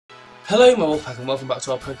Hello my Wolfpack and welcome back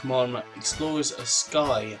to our Pokemon Explorers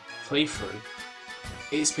Sky playthrough.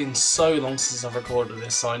 It's been so long since I've recorded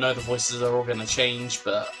this, so I know the voices are all going to change,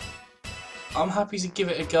 but I'm happy to give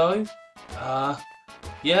it a go.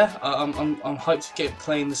 Yeah, I'm hyped to get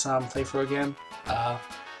playing this playthrough again.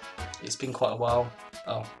 It's been quite a while.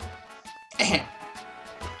 Oh.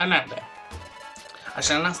 Hello there. I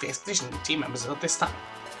shall announce the expedition team members at this time.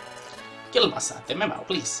 Gilmaster, the memo,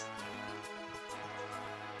 please.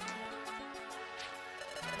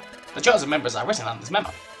 The chosen members are written on this memo.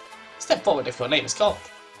 Step forward if your name is called.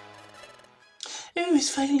 Oh, it's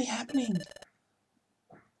finally happening.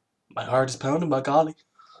 My heart is pounding, by golly.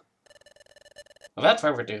 Without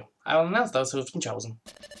further ado, I will announce those who have been chosen.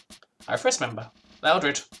 Our first member,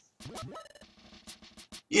 Eldred.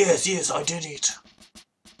 Yes, I did it.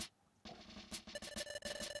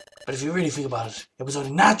 But if you really think about it, it was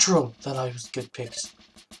only natural that I was good picks.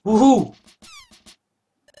 Woohoo!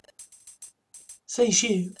 Says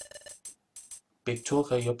you. Big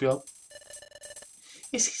talker, yup.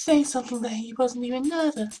 Is he saying something that he wasn't even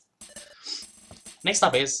nervous? Next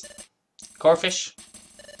up is Corphish.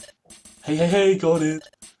 Hey, got it.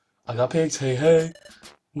 I got picked, hey.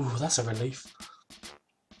 Ooh, that's a relief.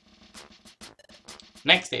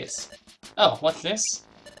 Next is... Oh, what's this?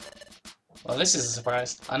 Well, this is a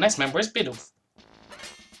surprise. Our next member is Bidoof.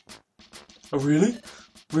 Oh, really?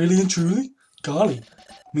 Really and truly? Golly.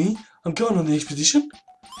 Me? I'm going on the expedition?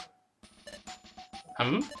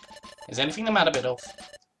 Is anything the matter, Bidoof?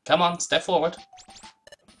 Come on, step forward.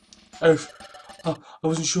 Oh, I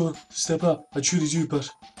wasn't sure to step up. I truly do, but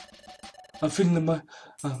I'm feeling that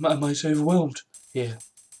I might overwhelmed here.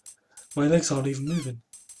 My legs aren't even moving.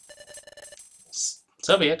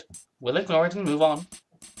 So be it. We'll ignore it and move on.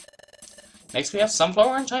 Next we have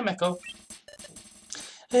Sunflower and Chimecho.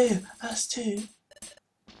 Oh, us too.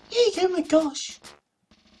 Oh my gosh.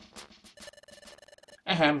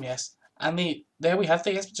 Yes. And there we have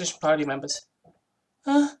the expedition party members.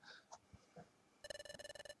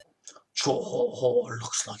 Sure,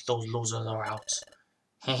 looks like those losers are out.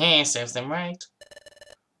 Hehe, serves them right.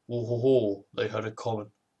 Whoa, they had it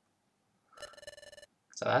coming.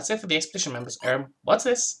 So that's it for the expedition members. What's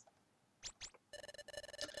this?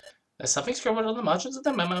 There's something scribbled on the margins of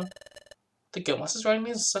the memo. The Guildmaster's writing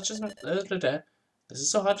is such as this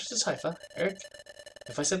is so hard to decipher. Eric,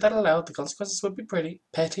 if I said that aloud, the consequences would be pretty.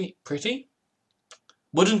 Pretty?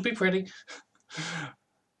 Wouldn't be pretty.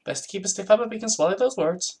 Best to keep a stiff upper beak and swallow those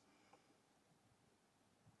words.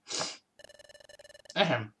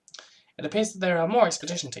 It appears that there are more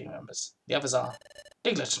expedition team members. The others are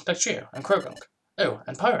Diglett, Dugtrio, and Croagunk. Oh,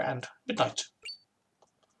 and Pyra and Midnight.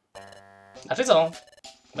 That is all.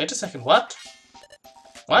 Wait a second, what?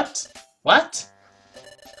 What?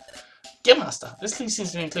 Guildmaster, this list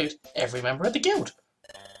seems to include every member of the guild.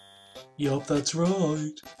 Yup, that's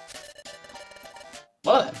right.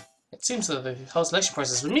 Well then, it seems that the whole selection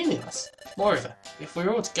process was meaningless. Moreover, if we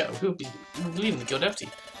were all to go, who would be leaving the guild empty?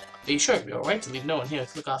 Are you sure it would be alright to leave no one here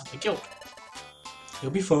to look after the guild?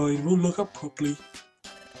 You'll be fine, we'll look up properly.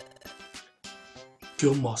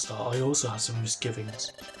 Guildmaster, I also have some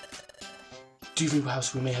misgivings. Do you think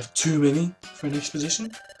perhaps we may have too many for an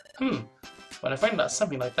expedition? When I find out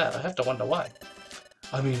something like that, I have to wonder why.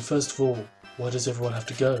 I mean, first of all, why does everyone have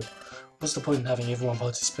to go? What's the point in having everyone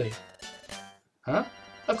participate? Huh?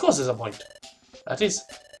 Of course there's a point. That is,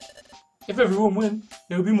 if everyone went,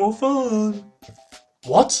 it would be more fun.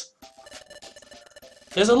 What?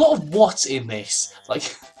 There's a lot of what in this.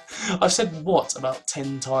 Like, I've said what about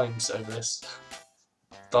 10 times over this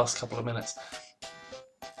last couple of minutes.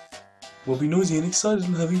 We'll be noisy and excited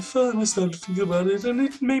and having fun. I started thinking about it and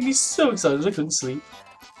it made me so excited I couldn't sleep.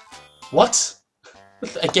 What?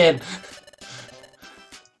 Again.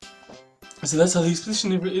 So that's how the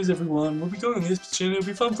expedition is, everyone. We'll be going on the expedition. It'll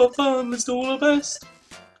be fun. Let's do all our best.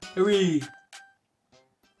 Hooray.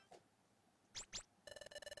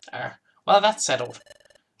 Well, that's settled.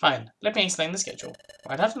 Fine, let me explain the schedule.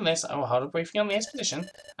 Right after this, I will hold a briefing on the expedition.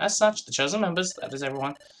 As such, the chosen members, that is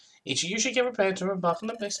everyone, each of you should get prepared to embark on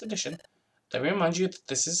the expedition. Let me remind you that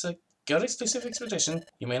this is a guild-exclusive expedition.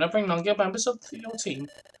 You may not bring non-guild members of your team.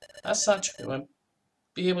 As such, we won't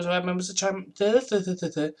be able to have members of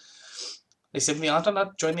They simply aren't allowed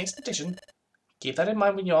to join the expedition. Keep that in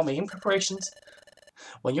mind when you are making preparations.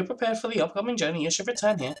 When you're prepared for the upcoming journey, you should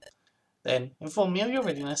return here. Then, inform me of your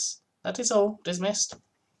readiness. That is all. Dismissed.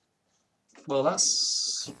 Well,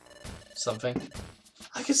 that's something.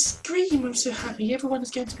 I could scream, I'm so happy. Everyone is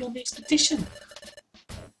going to be on the expedition.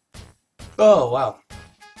 Oh, wow.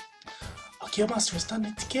 Our Guildmaster has done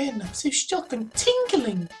it again. I'm so shocked and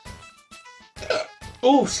tingling.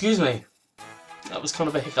 Oh, excuse me. That was kind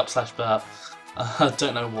of a hiccup slash burp. I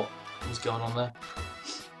don't know what was going on there.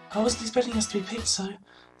 I wasn't expecting us to be picked, so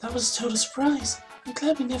that was a total surprise. I'm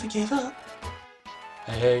glad we never gave up.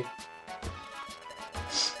 Hey.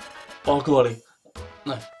 By golly.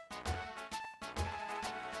 No.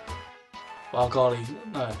 By golly.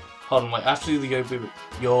 No. Hold on, wait. After the yo boo boo.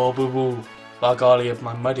 Yo boo boo. By golly,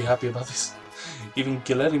 I'm mighty happy about this. Even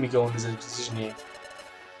letting me go on this exposition here.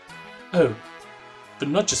 Oh. But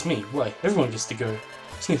not just me. Why? Everyone gets to go.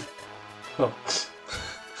 Sniff. Well.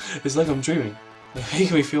 It's like I'm dreaming. They're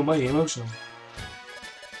making me feel mighty emotional.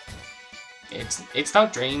 It's no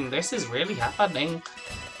dream. This is really happening.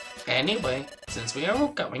 Anyway, since we are all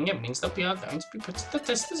going, it means that we are going to be put to the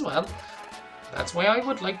test as well. That's why I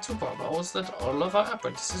would like to propose that all of our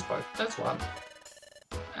apprentices work as one.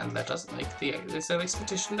 And let us make this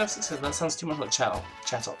expedition a success. That sounds too much like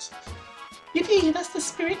Chatos. Yippee, that's the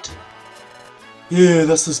spirit. Yeah,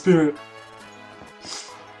 that's the spirit.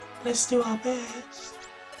 Let's do our best.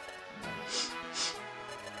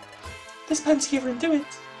 Let's band together and do it.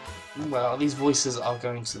 Well, these voices are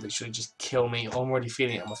going to literally just kill me. I'm already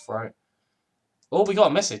feeling it in my throat. Oh, we got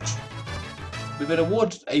a message. We've been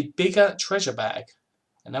awarded a bigger treasure bag.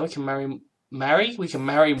 And now we can marry? We can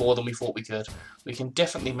marry more than we thought we could. We can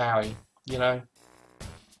definitely marry, you know.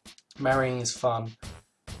 Marrying is fun.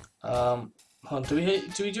 Hold on, do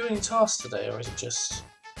we do any tasks today, or is it just...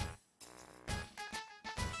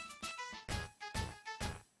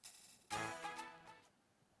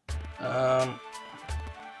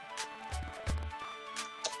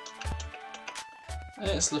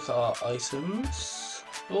 Let's look at our items.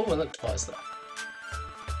 Oh, electrifies that.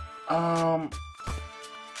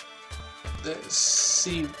 Let's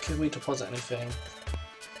see, can we deposit anything?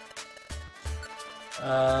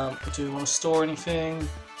 Do we want to store anything?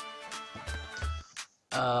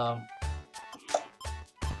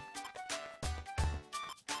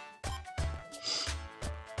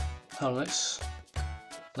 Helmets.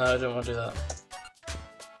 No, I don't want to do that.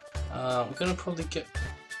 I'm gonna probably get...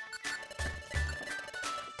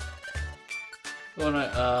 Oh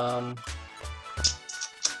no,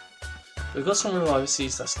 we've got some reviver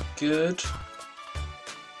seeds, that's good.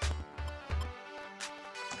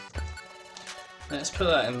 Let's put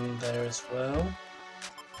that in there as well.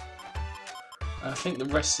 I think the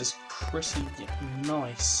rest is pretty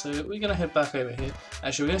nice, so we're going to head back over here.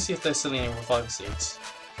 Actually, we're going to see if there's still any reviver seeds.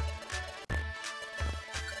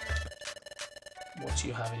 What do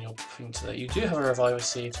you have in your thing today? You do have a reviver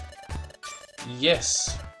seed.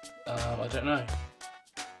 Yes. I don't know.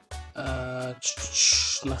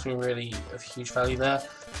 Nothing really of huge value there.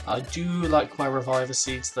 I do like my reviver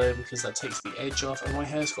seeds though, because that takes the edge off, and my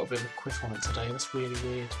hair's got a bit of a quiff on it today. That's really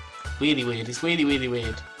weird. Really weird. It's really, really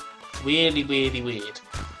weird. Really, really weird.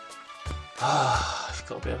 I've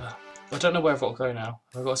got a bit of a... I don't know where I've got to go now.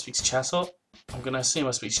 Have I got to speak to Chatot? I'm going to assume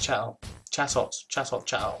I speak to Chatot.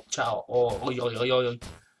 Chatot. Oi, oi, oi, oi.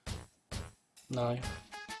 No.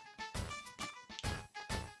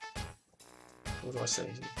 What do I say?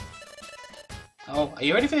 Oh, are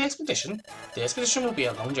you ready for the expedition? The expedition will be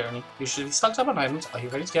a long journey. You should be stocked up on items. Are you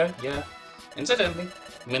ready to go? Yeah. Incidentally,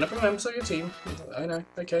 I'm going to be members of your team. I know.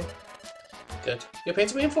 Okay. Good. You appear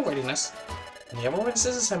to be in full readiness. In the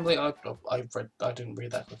Apprentices Assembly, I didn't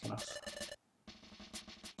read that quick enough.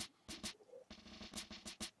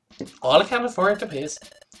 All accounted for, it appears.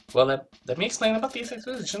 Well then, let me explain about the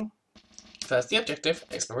expedition. First, the objective: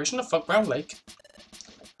 exploration of Fogbound Lake.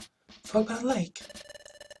 Fogbound Lake?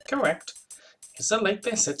 Correct. It's a lake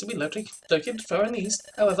that is said to be located far in the east.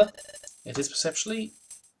 However, it is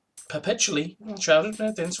perpetually shrouded in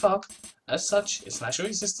a dense fog. As such, its natural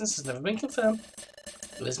existence has never been confirmed.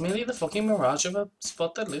 It is merely the fucking mirage of a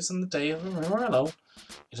spot that lives in the day of a rumor alone.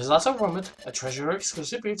 It is also rumored a treasure of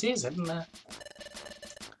exclusive beauty is hidden there.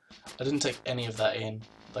 I didn't take any of that in.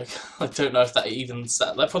 Like, I don't know if that even...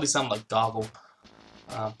 That probably sounded like gargle.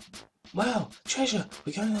 Wow, treasure!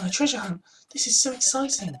 We're going on a treasure hunt! This is so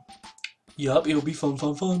exciting! Yup, it'll be fun.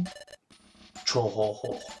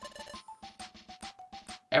 Troll.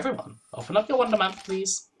 Everyone, open up your wonder map,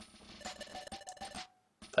 please.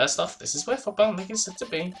 First off, this is where Fogbound Lake is said to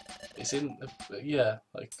be. It's in... yeah,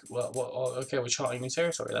 like... Well, okay, we're charting new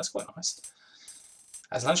territory. That's quite nice.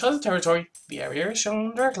 As an uncharted territory, the area is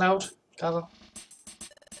shown under a cloud cover.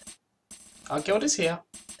 Our guild is here.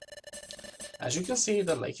 As you can see,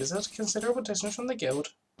 the lake is at a considerable distance from the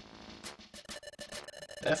guild.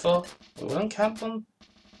 Therefore, we will encamp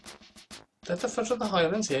at the foot of the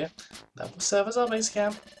highlands here. That will serve as our base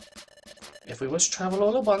camp. If we wish to travel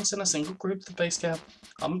all at once in a single group to the base camp,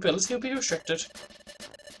 our mobility will be restricted.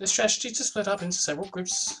 The strategy is to split up into several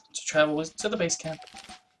groups to travel to the base camp.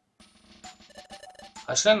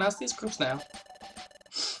 I should announce these groups now.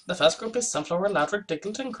 The first group is Sunflower, Loudred,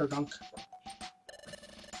 Diglett, and Croagunk.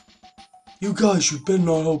 You guys, you better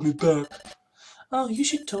not hold me back. Oh, you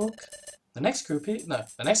should talk. The next group is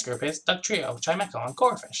Dugtrio, Chimecho, and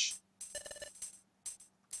Corphish.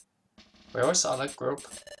 We're a solid group.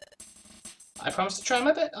 I promise to try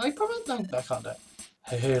my best. I promise. No, I can't do it.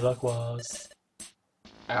 Hey, likewise.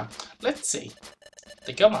 Let's see.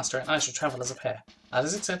 The Guildmaster and I should travel as a pair. That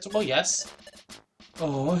is acceptable, yes?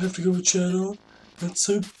 Oh, I have to go with Shadow? That's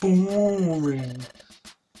so boring.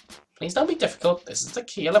 Please don't be difficult. This is the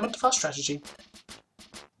key element of our strategy.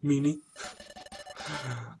 Meaning?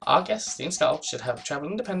 Our guests in Skull should have travel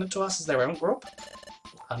independent to us as their own group.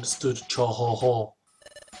 Understood. Cha-ha-ha.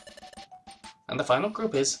 And the final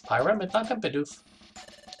group is Pyra, Midnight, and Bidoof.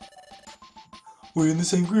 We're in the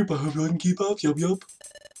same group. I hope you can keep up. Yup, yup.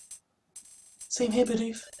 Same here,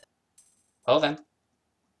 Bidoof. Well then.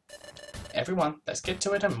 Everyone, let's get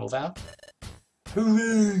to it and move out.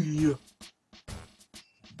 Hooray!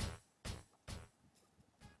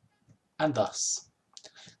 And thus,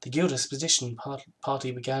 the Guild Expedition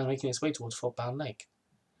party began making its way towards Fort Bound Lake.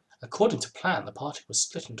 According to plan, the party was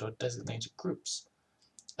split into designated groups.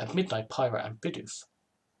 At midnight, Pyra and Bidoof's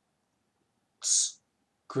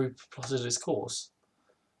group plotted its course.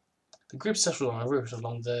 The group settled on a route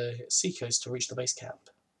along the seacoast to reach the base camp.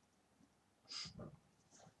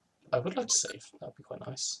 I would like to save, that would be quite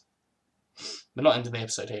nice. We're not ending the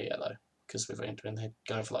episode here yet though, because we've only been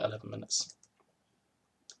going for like 11 minutes.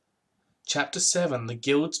 Chapter 7, The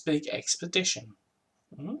Guild's Big Expedition.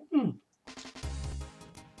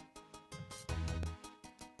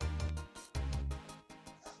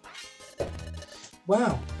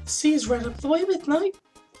 Wow, the sea is right up the way, Midnight.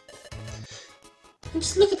 And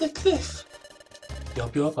just look at that cliff.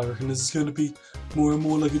 Yup, I reckon this is going to be more and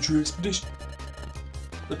more like a true expedition.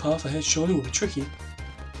 The path ahead surely will be tricky.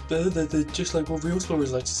 They're just like what real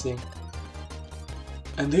explorers like to see.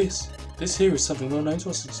 And this here is something well known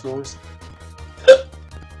to us explorers.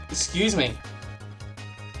 Excuse me.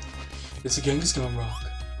 It's a Kangaskhan rock.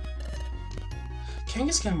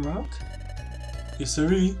 Kangaskhan rock? Yes,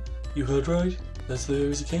 sirree. You heard right. There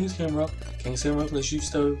is a Kangaskhan rock. Kangaskhan rock lets you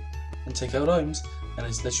stow and take out items, and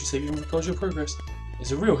it lets you save and record your progress.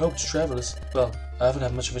 It's a real help to travellers. Well, I haven't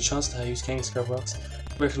had much of a chance to use Kangaskhan rocks.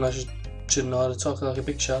 I reckon I should know how to talk like a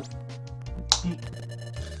big shot.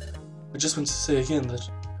 I just want to say again that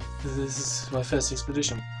this is my first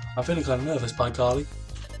expedition. I'm feeling kind of nervous, by golly.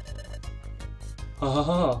 Ha ha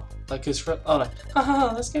ha. That goes for. Oh no. Ha ha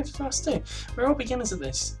ha. Let's go for us too. We're all beginners at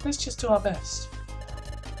this. Let's just do our best.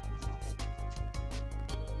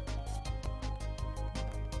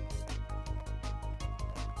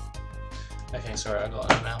 Okay, sorry, I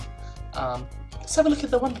got it now. Let's have a look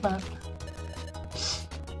at the wonder map.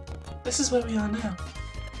 This is where we are now.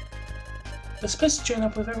 We're supposed to join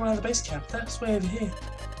up with everyone at the base camp. That's way over here.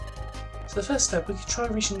 So the first step, we could try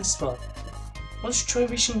reaching this spot. Once you try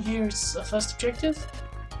reaching here, it's our first objective?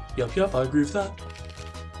 Yup, I agree with that.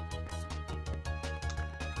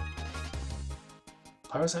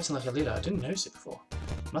 Pyra's acting like a leader. I didn't notice it before.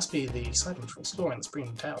 Must be the excitement from exploring that's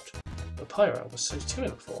bringing it out. But Pyra was so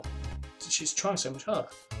timid before. She's trying so much harder.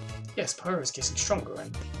 Yes, Pyra is getting stronger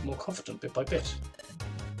and more confident bit by bit.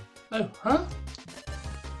 Oh, huh?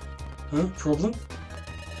 Huh? Problem?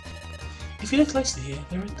 If you look closely here,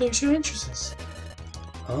 there's your entrances.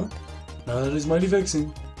 Huh? Now that is mighty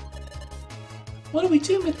vexing. What do we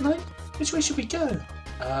do, Midnight? Which way should we go?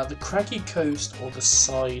 The craggy coast or the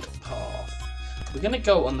side path? We're gonna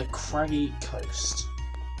go on the craggy coast.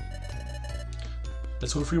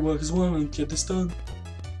 Let's all three work as one and get this done.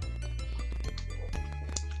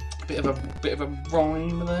 Bit of a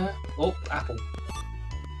rhyme there. Oh, apple.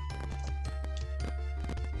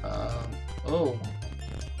 Oh.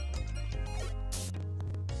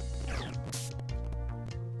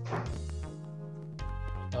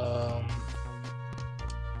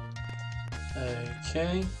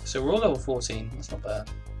 Okay, so we're all level 14. That's not bad.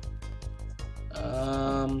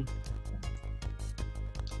 God,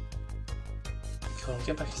 I'll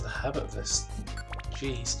get back into the habit of this.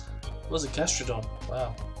 Jeez, what was a Gastrodon?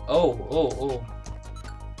 Wow. Oh.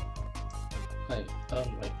 Wait,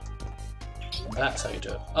 wait. That's how you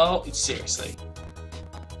do it. Oh, seriously.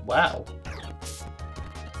 Wow.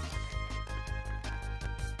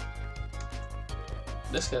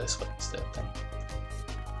 Let's go this way instead then.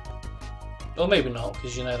 Or maybe not,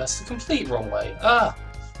 because you know that's the complete wrong way. Ah!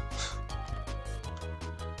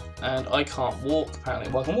 And I can't walk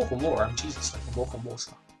apparently. Well, I can walk on water. Jesus, I can walk on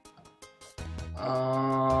water.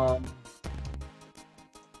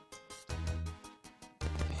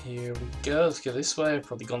 Here we go. Let's go this way. I've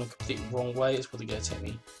probably gone the completely wrong way. It's probably going to take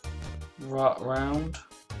me right round.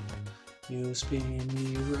 You spin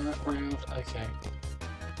me right round. Okay.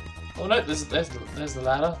 Oh no, there's the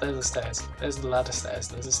ladder. There's the stairs. There's the ladder stairs.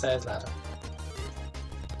 There's the stairs ladder.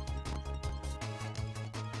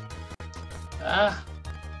 Ah.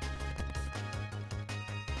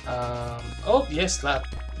 Oh yes,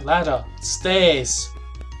 ladder, stairs.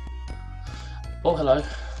 Oh hello.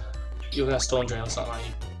 You're gonna storm drain or something, aren't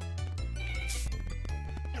you?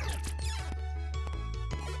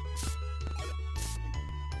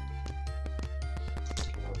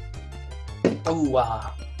 Oh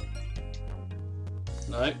wow.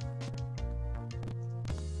 No.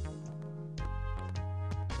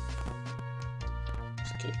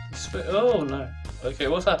 Okay, this way. Oh no. Okay,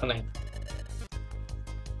 what's happening?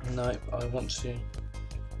 No, I want to.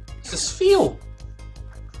 It's a sphere.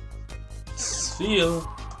 Sphere.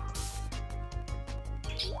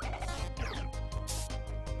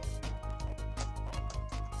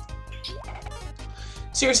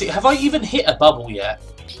 Seriously, have I even hit a bubble yet?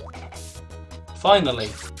 Finally.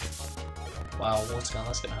 Wow, water gun,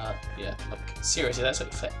 that's gonna hurt. Yeah, look, seriously, that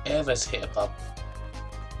took forever to hit a bubble.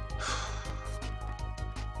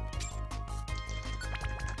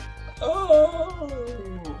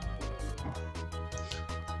 Oh.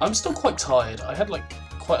 I'm still quite tired. I had like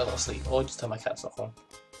quite a lot of sleep. Oh, I just turned my caps off on.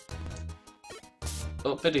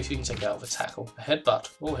 Oh, Biddy, if you can take it out of a tackle. A headbutt.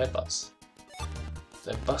 Oh, headbutts.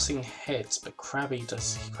 They're bussing heads, but Krabby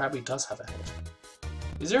does have a head.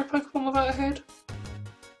 Is there a Pokemon without a head?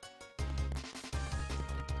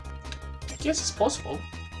 I guess it's possible.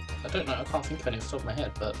 I don't know, I can't think of any off the top of my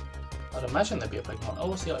head, but I'd imagine there'd be a Pokemon. Oh,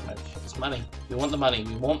 what's the item? It's money. We want the money.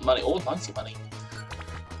 We want money. Oh, mighty money.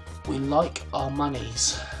 We like our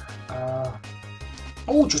monies.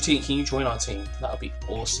 Oh, Dratini, can you join our team? That would be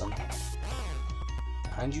awesome.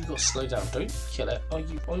 And you got to slow down. Don't kill it. I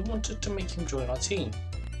wanted to make him join our team.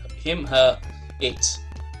 Him, her, it,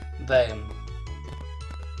 them.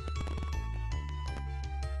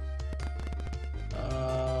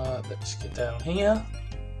 Let's get down here.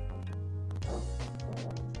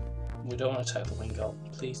 We don't want to attack the Wingull.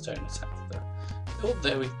 Please don't attack the... Oh,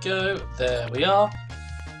 there we go. There we are.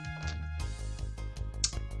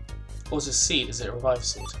 What was a seed? Is it a revive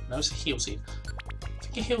seed? No, it's a heal seed. I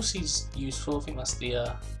think a heal seed's useful. I think that's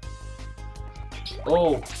the...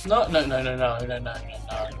 Oh, no.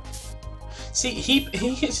 See,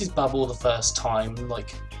 he hits his bubble the first time,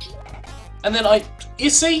 like... And then you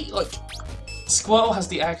see, like... Squirtle has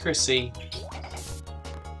the accuracy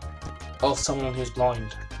of someone who's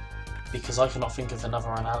blind, because I cannot think of another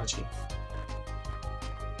analogy.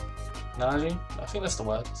 Analogy? I think that's the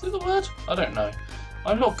word. Is it the word? I don't know.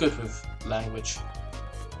 I'm not good with language.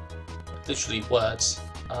 Literally words.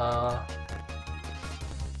 But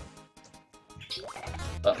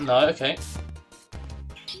no, okay.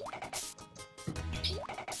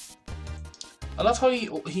 I love how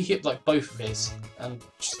he hit like both of his and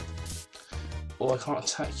just... Oh, I can't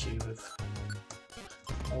attack you with...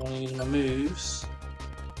 I want to use my moves.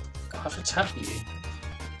 I have to tap you.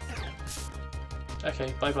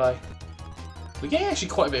 Okay, bye-bye. We're getting actually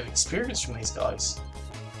quite a bit of experience from these guys.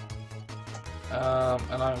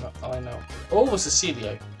 And I know... Oh, it's a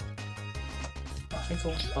Celio. I think a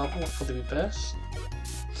bubble would probably be best.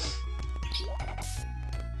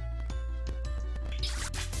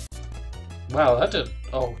 Wow, that did...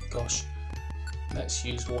 Oh, gosh. Let's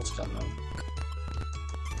use water gun then.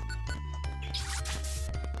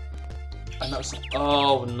 And that's...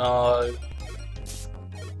 Oh no.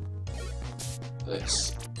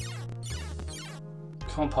 This.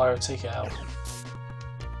 Come on, Pyro, take it out.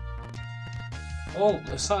 Oh,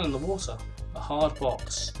 there's something in the water. A hard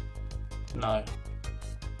box. No.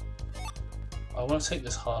 I want to take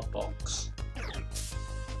this hard box.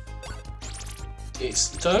 It's...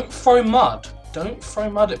 Don't throw mud. Don't throw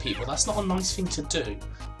mud at people. That's not a nice thing to do.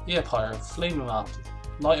 Yeah, Pyro, flame him up.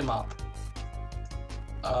 Light him up.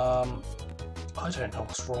 I don't know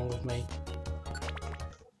what's wrong with me.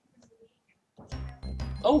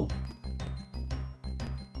 Oh!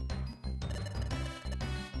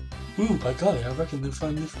 Ooh, by golly, I reckon they'll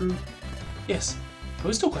find me through. Yes, but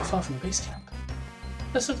we're still quite far from the base camp.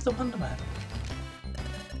 Let's look at the Wonder Man.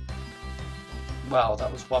 Wow,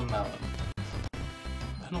 that was one mountain.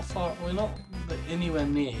 We're not far, we're not anywhere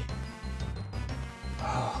near.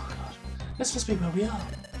 Oh god. This must be where we are.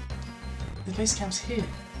 The base camp's here.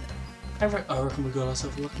 I reckon we got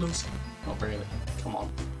ourselves a lot closer. Not really. Come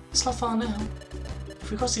on. It's not far now.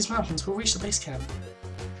 If we cross these mountains, we'll reach the base camp.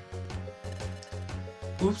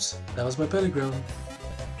 Oops, that was my belly growling.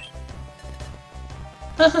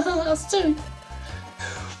 That's too.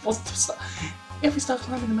 If we start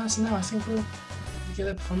climbing the mountain now, I think we'll get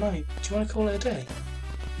there before night. Do you want to call it a day?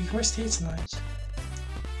 We can rest here tonight.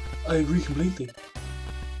 I agree completely.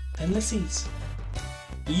 Then let's eat.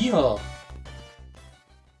 Yeah.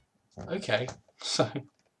 Okay, so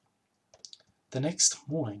the next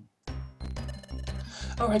morning.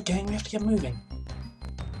 Alright gang, we have to get moving.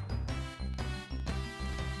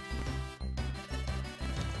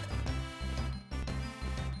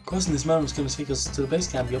 Crossing this mountain is going to take us to the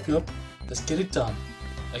base camp. Yup, yup. Let's get it done.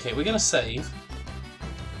 Okay, we're going to save.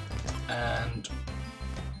 And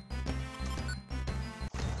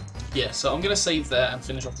yeah, so I'm going to save there and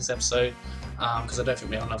finish off this episode. Because I don't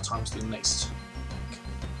think we have enough time to do the next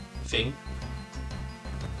thing.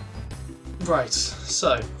 Right,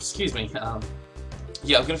 so, excuse me.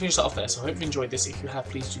 Yeah, I'm going to finish that off there. So I hope you enjoyed this. If you have,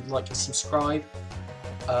 please do like and subscribe.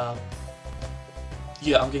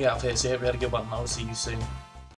 Yeah, I'm getting out of here, so I hope you had a good one, and I'll see you soon.